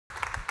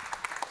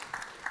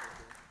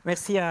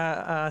Merci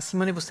à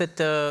Simone pour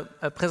cette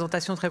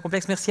présentation très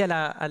complexe. Merci à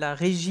la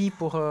régie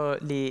pour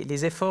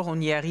les efforts. On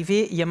y est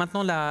arrivé. Il y a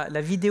maintenant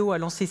la vidéo à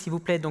lancer, s'il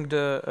vous plaît, donc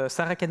de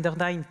Sarah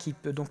Kenderdine, qui ne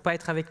peut donc pas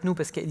être avec nous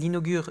parce qu'elle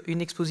inaugure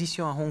une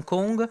exposition à Hong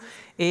Kong.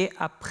 Et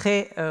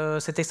après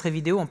cet extrait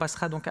vidéo, on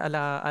passera donc à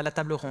la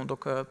table ronde.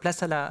 Donc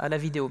place à la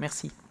vidéo.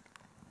 Merci.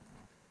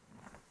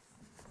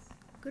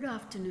 Good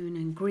afternoon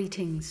and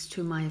greetings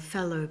to my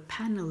fellow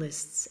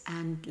panelists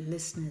and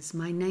listeners.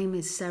 My name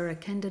is Sarah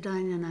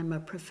Kenderdine and I'm a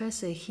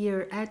professor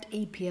here at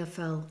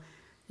EPFL,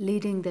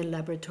 leading the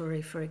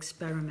Laboratory for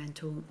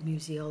Experimental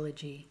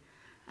Museology.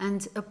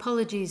 And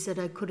apologies that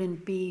I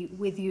couldn't be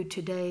with you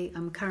today.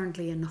 I'm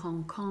currently in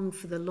Hong Kong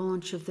for the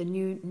launch of the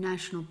new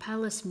National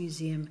Palace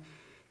Museum,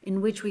 in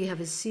which we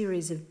have a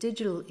series of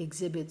digital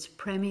exhibits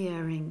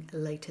premiering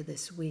later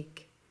this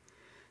week.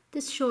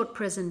 This short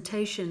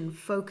presentation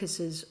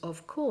focuses,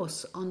 of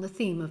course, on the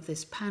theme of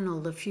this panel,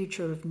 the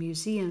future of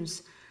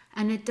museums,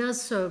 and it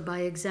does so by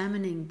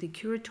examining the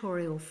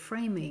curatorial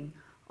framing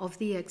of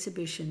the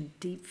exhibition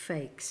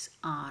Deepfakes,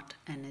 Art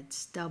and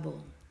Its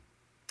Double.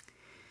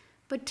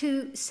 But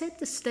to set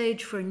the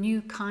stage for a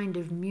new kind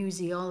of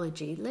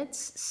museology,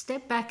 let's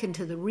step back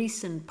into the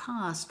recent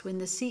past when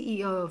the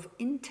CEO of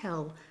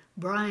Intel,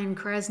 Brian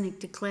Krasnick,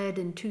 declared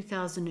in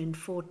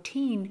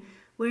 2014,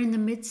 we're in the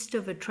midst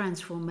of a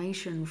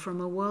transformation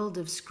from a world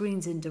of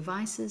screens and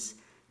devices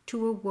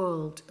to a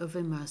world of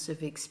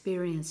immersive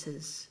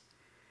experiences.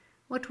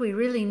 What we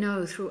really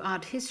know through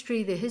art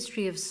history, the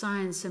history of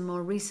science, and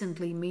more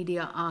recently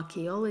media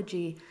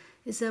archaeology,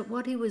 is that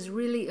what he was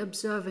really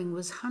observing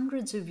was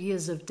hundreds of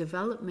years of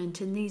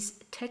development in these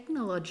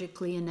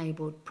technologically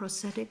enabled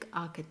prosthetic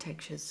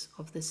architectures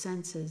of the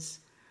senses.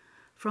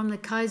 From the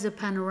Kaiser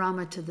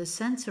panorama to the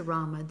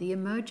sensorama, the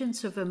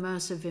emergence of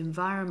immersive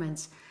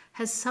environments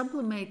has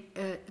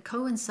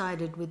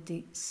coincided with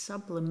the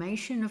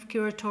sublimation of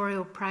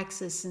curatorial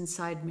praxis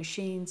inside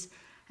machines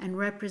and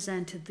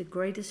represented the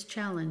greatest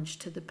challenge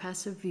to the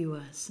passive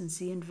viewer since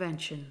the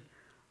invention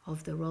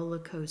of the roller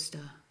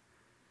coaster.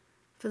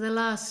 For the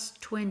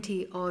last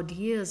 20-odd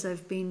years,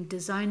 I've been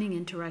designing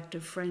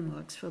interactive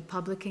frameworks for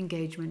public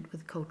engagement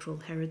with cultural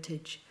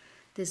heritage.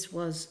 This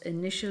was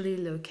initially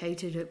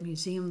located at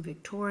Museum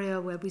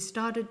Victoria, where we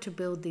started to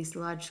build these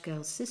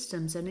large-scale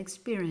systems and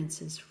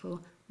experiences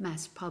for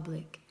mass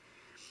public.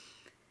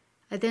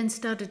 I then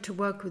started to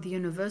work with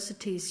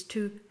universities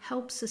to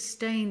help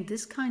sustain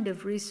this kind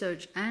of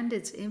research and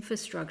its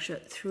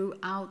infrastructure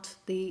throughout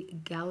the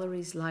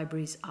galleries,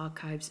 libraries,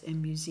 archives, and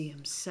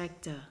museums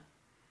sector.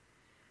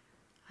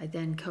 I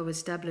then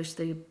co-established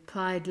the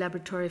Applied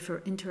Laboratory for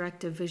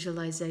Interactive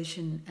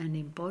Visualization and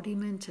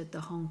Embodiment at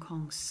the Hong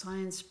Kong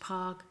Science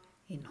Park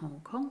in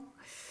Hong Kong,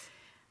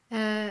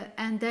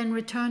 and then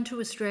returned to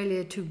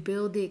Australia to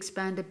build the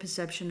Expanded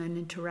Perception and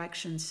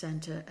Interaction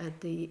Centre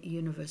at the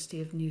University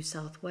of New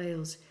South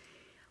Wales.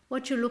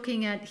 What you're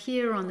looking at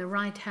here on the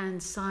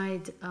right-hand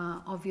side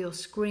of your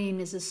screen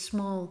is a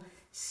small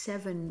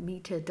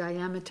 7-meter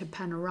diameter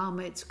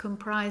panorama. It's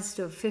comprised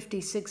of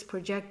 56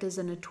 projectors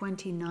and a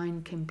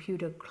 29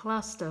 computer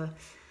cluster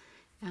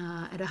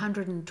at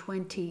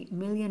 120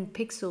 million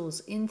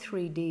pixels in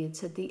 3D.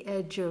 It's at the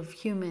edge of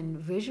human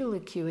visual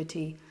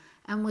acuity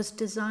and was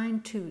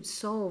designed to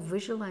solve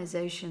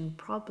visualization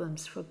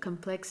problems for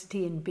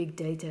complexity in big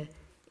data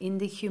in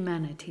the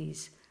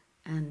humanities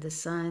and the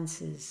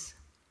sciences.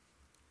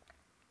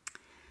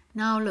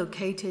 Now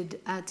located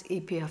at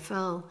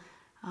EPFL,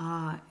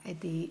 at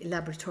the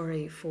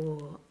Laboratory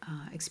for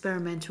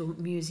Experimental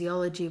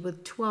Museology,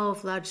 with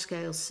 12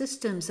 large-scale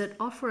systems that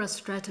offer us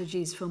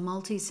strategies for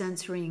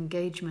multi-sensory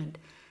engagement,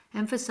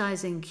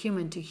 emphasizing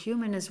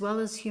human-to-human as well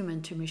as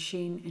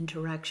human-to-machine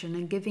interaction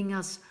and giving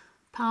us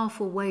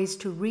powerful ways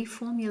to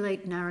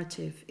reformulate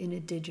narrative in a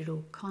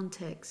digital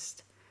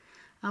context.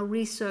 Our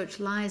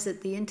research lies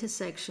at the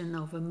intersection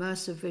of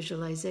immersive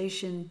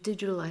visualization,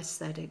 digital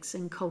aesthetics,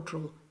 and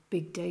cultural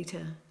big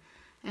data.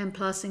 M+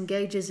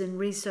 engages in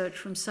research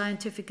from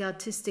scientific,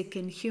 artistic,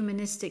 and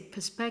humanistic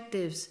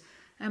perspectives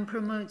and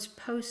promotes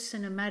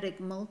post-cinematic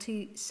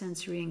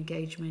multi-sensory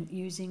engagement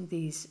using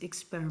these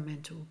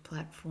experimental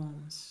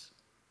platforms.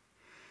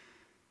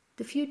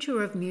 The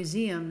future of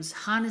museums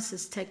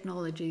harnesses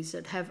technologies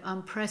that have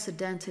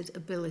unprecedented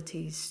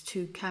abilities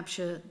to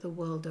capture the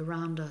world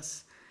around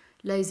us.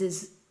 Laser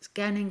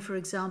scanning, for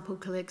example,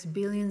 collects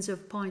billions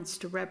of points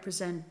to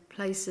represent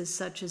places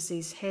such as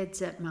these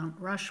heads at Mount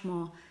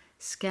Rushmore,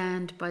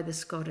 scanned by the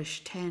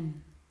Scottish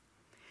 10.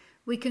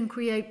 We can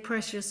create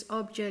precious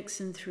objects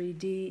in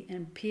 3D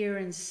and peer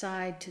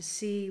inside to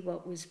see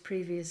what was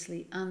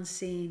previously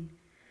unseen.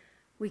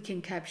 We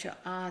can capture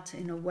art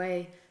in a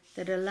way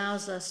that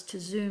allows us to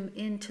zoom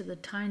into the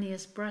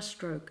tiniest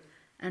brushstroke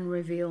and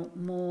reveal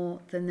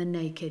more than the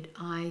naked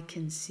eye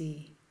can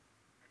see.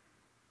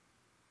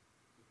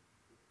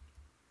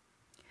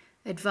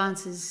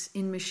 Advances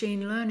in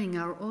machine learning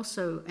are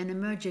also an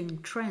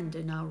emerging trend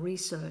in our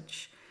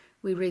research.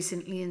 We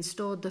recently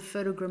installed the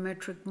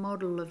photogrammetric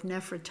model of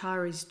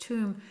Nefertari's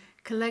tomb,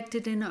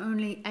 collected in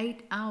only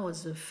 8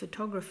 hours of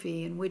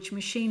photography, in which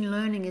machine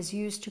learning is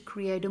used to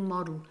create a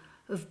model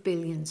of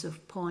billions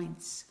of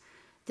points.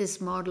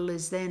 This model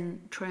is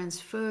then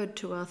transferred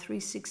to our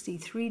 360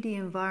 3D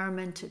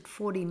environment at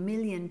 40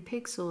 million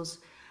pixels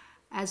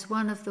as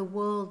one of the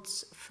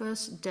world's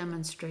first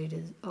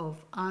demonstrators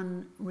of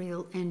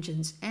Unreal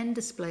Engine's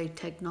end-display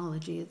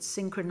technology. It's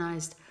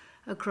synchronized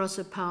across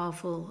a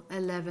powerful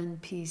 11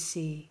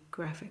 PC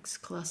graphics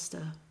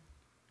cluster.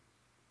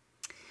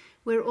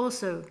 We're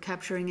also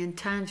capturing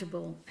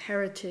intangible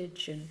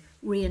heritage and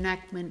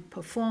reenactment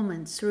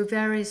performance through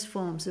various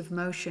forms of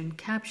motion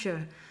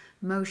capture,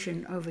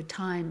 motion over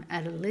time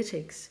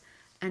analytics,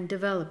 and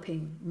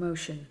developing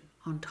motion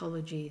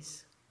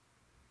ontologies.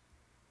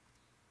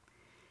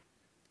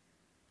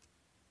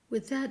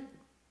 With that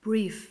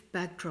brief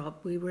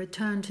backdrop, we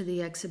return to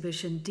the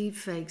exhibition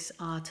Deepfakes,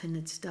 Art and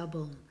Its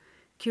Double,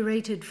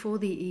 curated for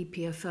the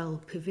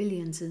EPFL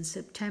pavilions in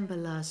September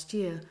last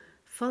year,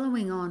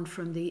 following on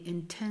from the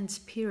intense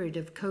period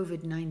of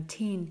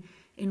COVID-19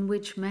 in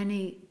which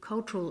many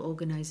cultural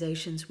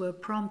organizations were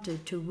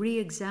prompted to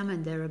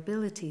re-examine their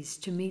abilities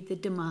to meet the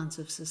demands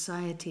of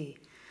society.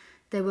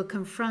 They were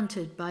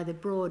confronted by the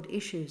broad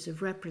issues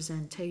of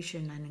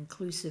representation and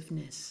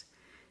inclusiveness.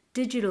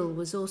 Digital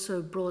was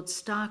also brought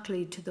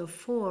starkly to the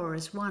fore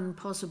as one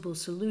possible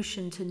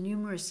solution to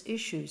numerous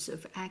issues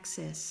of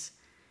access.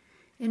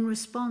 In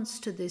response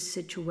to this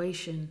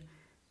situation,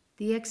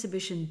 the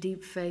exhibition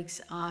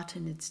Deepfakes, Art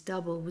and Its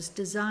Double was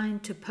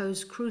designed to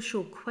pose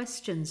crucial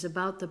questions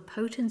about the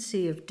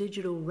potency of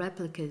digital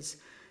replicas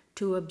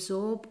to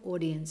absorb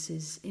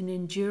audiences in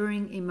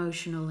enduring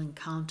emotional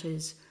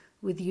encounters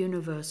with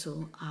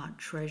universal art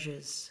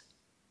treasures.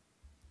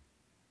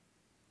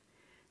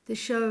 The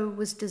show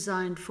was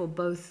designed for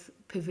both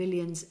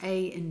pavilions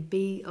A and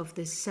B of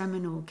the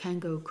seminal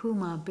Kengo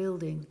Kumar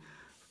building.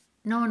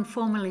 Known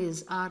formerly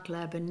as Art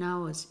Lab and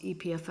now as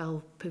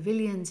EPFL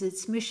Pavilions,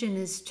 its mission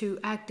is to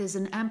act as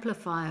an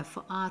amplifier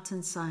for art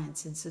and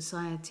science in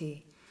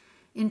society.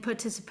 In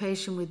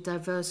participation with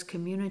diverse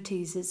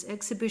communities, its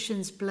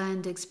exhibitions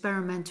blend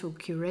experimental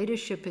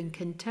curatorship and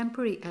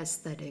contemporary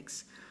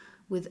aesthetics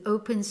with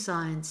open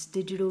science,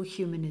 digital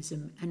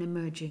humanism, and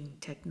emerging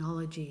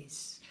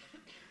technologies.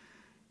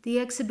 The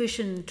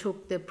exhibition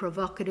took the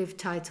provocative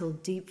title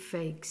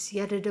Deepfakes,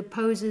 yet it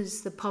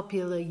opposes the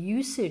popular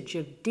usage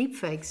of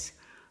deepfakes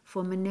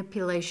for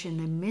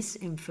manipulation and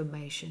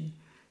misinformation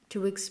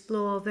to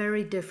explore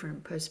very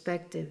different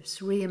perspectives,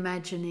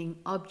 reimagining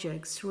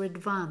objects through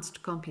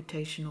advanced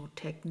computational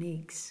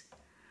techniques.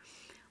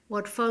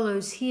 What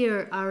follows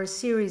here are a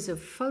series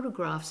of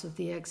photographs of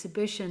the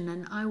exhibition,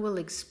 and I will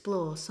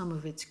explore some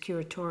of its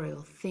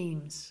curatorial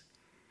themes.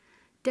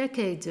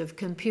 Decades of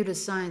computer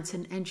science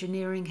and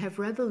engineering have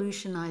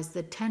revolutionized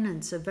the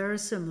tenets of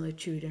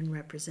verisimilitude and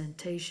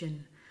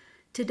representation.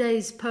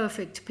 Today's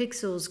perfect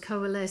pixels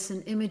coalesce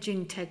in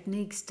imaging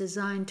techniques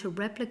designed to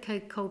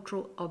replicate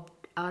cultural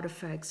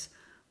artifacts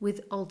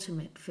with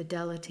ultimate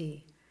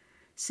fidelity.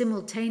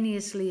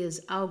 Simultaneously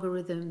as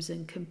algorithms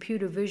and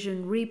computer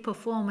vision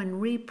reperform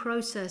and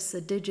reprocess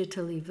the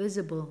digitally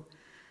visible,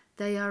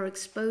 they are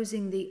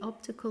exposing the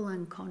optical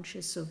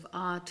unconscious of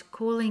art,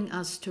 calling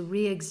us to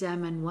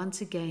re-examine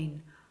once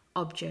again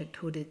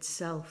objecthood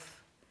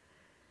itself.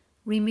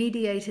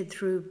 Remediated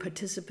through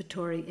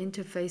participatory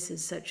interfaces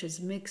such as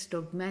mixed,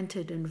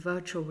 augmented, and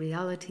virtual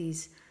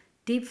realities,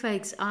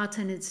 Deepfakes, Art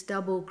and Its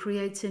Double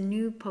creates a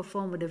new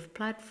performative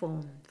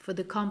platform for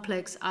the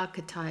complex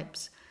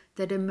archetypes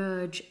that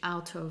emerge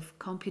out of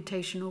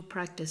computational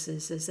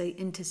practices as they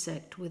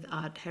intersect with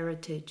art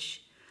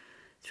heritage.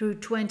 Through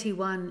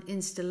 21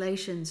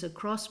 installations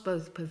across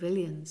both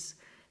pavilions,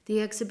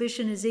 the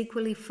exhibition is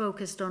equally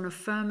focused on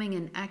affirming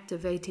and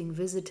activating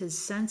visitors'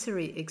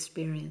 sensory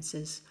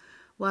experiences,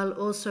 while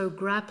also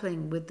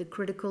grappling with the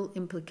critical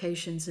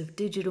implications of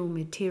digital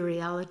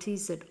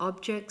materialities that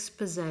objects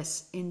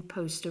possess in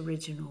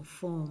post-original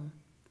form.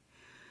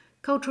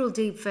 Cultural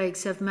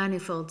deepfakes have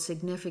manifold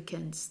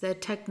significance. They're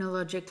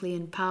technologically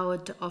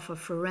empowered to offer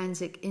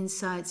forensic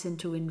insights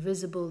into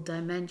invisible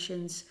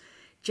dimensions,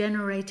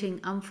 generating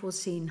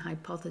unforeseen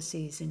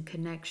hypotheses and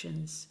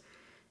connections.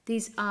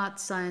 These art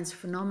science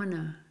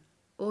phenomena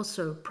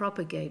also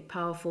propagate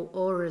powerful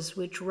auras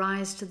which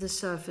rise to the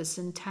surface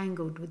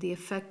entangled with the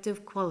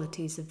effective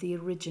qualities of the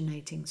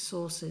originating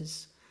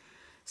sources.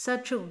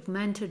 Such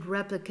augmented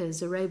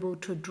replicas are able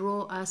to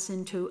draw us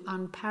into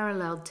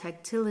unparalleled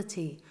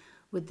tactility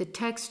with the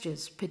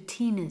textures,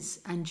 patinas,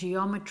 and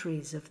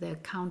geometries of their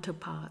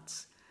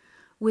counterparts.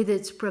 With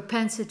its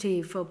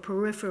propensity for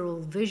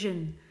peripheral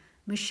vision,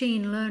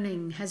 machine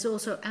learning has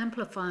also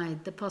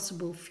amplified the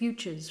possible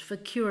futures for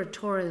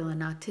curatorial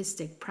and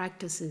artistic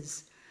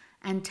practices,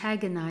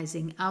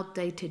 antagonizing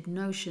outdated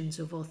notions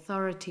of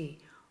authority,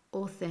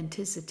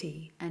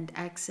 authenticity, and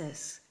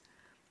access.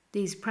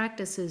 These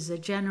practices are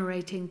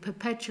generating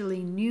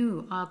perpetually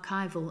new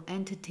archival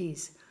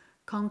entities,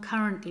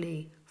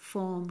 concurrently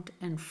formed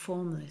and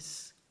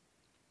formless.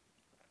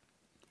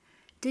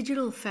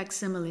 Digital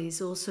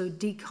facsimiles also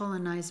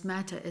decolonize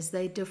matter as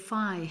they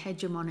defy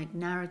hegemonic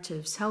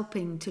narratives,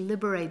 helping to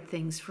liberate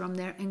things from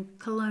their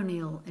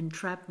colonial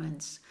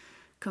entrapments,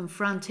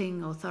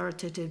 confronting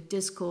authoritative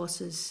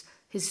discourses,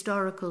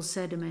 historical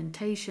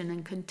sedimentation,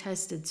 and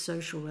contested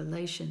social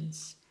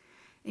relations.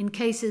 In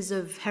cases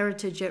of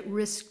heritage at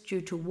risk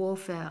due to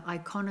warfare,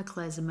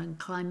 iconoclasm, and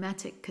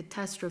climatic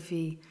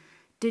catastrophe,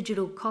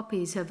 digital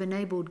copies have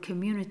enabled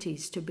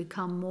communities to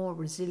become more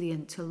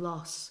resilient to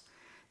loss.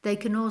 They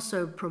can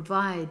also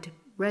provide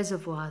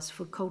reservoirs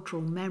for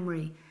cultural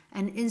memory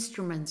and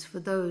instruments for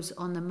those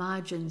on the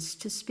margins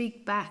to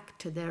speak back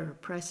to their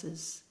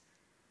oppressors.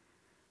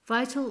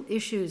 Vital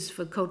issues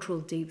for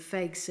cultural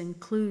deepfakes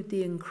include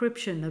the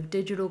encryption of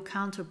digital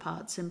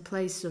counterparts in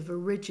place of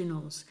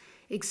originals,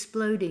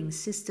 exploding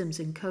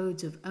systems and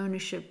codes of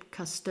ownership,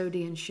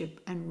 custodianship,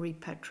 and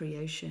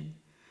repatriation.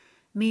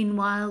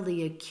 Meanwhile,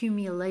 the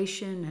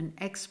accumulation and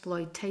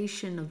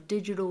exploitation of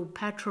digital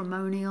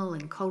patrimonial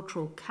and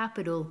cultural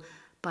capital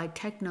by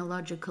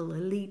technological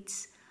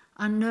elites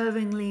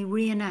unnervingly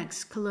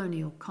reenacts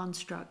colonial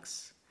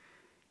constructs.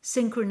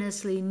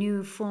 Synchronously,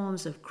 new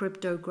forms of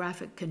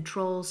cryptographic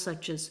control,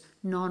 such as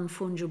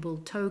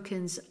non-fungible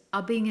tokens,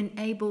 are being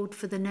enabled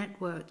for the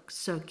network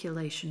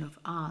circulation of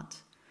art.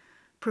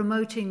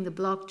 Promoting the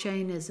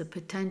blockchain as a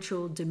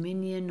potential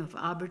dominion of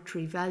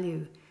arbitrary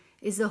value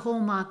is the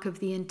hallmark of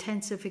the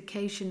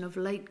intensification of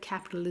late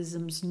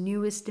capitalism's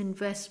newest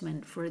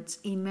investment for its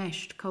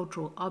enmeshed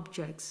cultural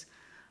objects,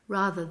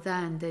 rather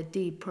than their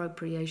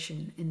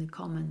deappropriation in the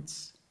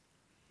commons.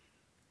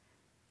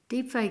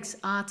 Deepfake's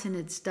art in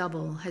its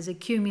double has a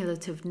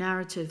cumulative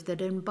narrative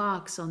that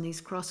embarks on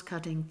these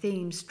cross-cutting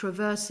themes,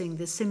 traversing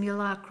the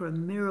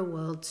simulacrum, mirror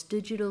worlds,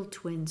 digital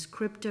twins,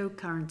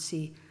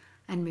 cryptocurrency,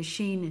 and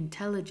machine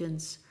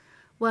intelligence,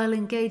 while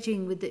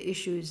engaging with the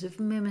issues of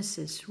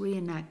mimesis,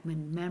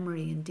 reenactment,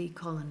 memory, and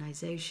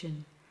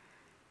decolonization.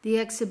 The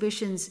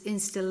exhibition's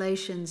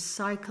installations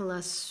cycle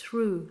us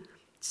through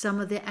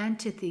some of the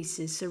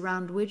antitheses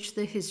around which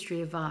the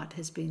history of art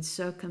has been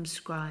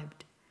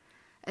circumscribed.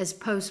 As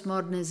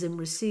postmodernism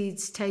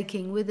recedes,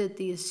 taking with it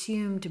the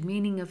assumed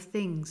meaning of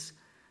things,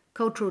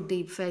 cultural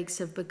deepfakes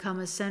have become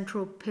a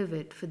central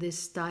pivot for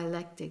this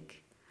dialectic.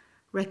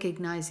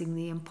 Recognizing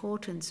the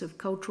importance of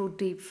cultural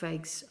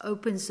deepfakes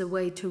opens the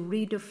way to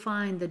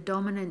redefine the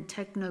dominant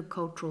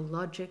technocultural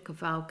logic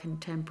of our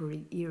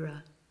contemporary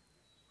era.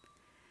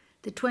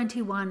 The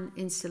 21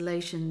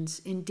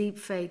 installations in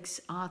Deepfake's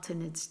art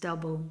in its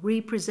double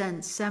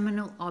represent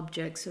seminal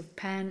objects of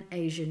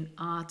Pan-Asian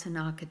art and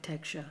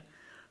architecture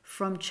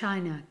from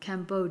China,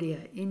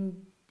 Cambodia,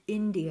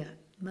 India,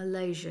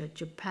 Malaysia,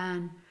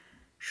 Japan,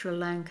 Sri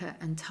Lanka,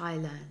 and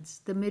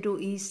Thailand. The Middle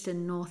East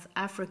and North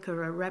Africa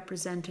are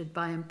represented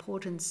by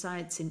important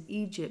sites in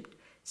Egypt,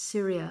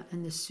 Syria,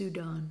 and the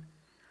Sudan.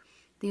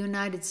 The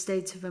United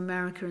States of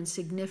America and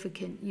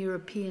significant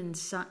European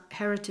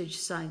heritage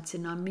sites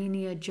in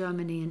Armenia,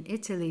 Germany, and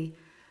Italy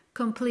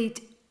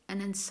complete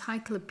an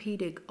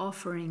encyclopedic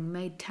offering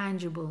made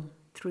tangible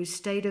through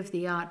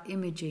state-of-the-art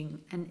imaging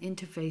and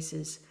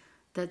interfaces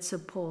that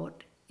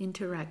support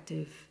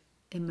interactive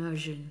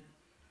immersion.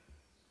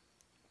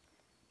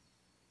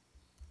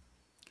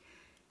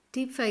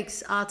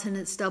 Deepfake's art in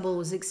its double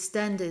was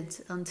extended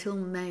until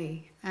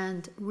May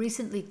and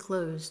recently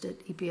closed at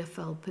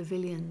EPFL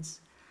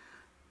pavilions.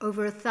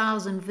 Over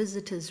 1,000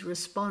 visitors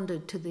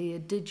responded to the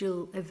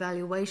digital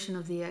evaluation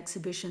of the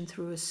exhibition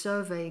through a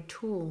survey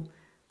tool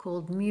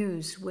called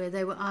Muse, where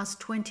they were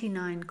asked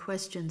 29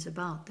 questions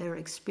about their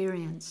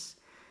experience.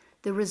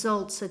 The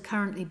results are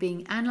currently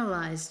being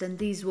analyzed, and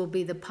these will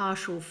be the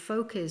partial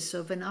focus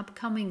of an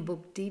upcoming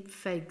book,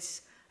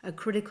 Deepfakes, a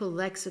critical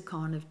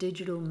lexicon of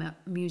digital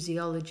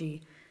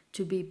museology,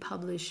 to be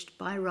published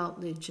by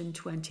Routledge in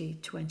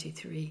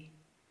 2023.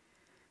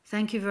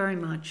 Thank you very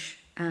much,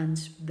 and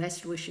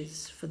best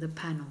wishes for the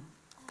panel.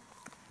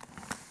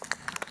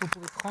 Vous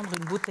pouvez prendre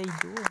une bouteille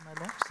d'eau,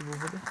 madame, si vous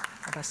voulez.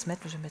 On va se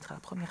mettre, je vais mettre à la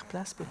première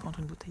place, vous pouvez prendre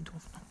une bouteille d'eau en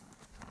venant.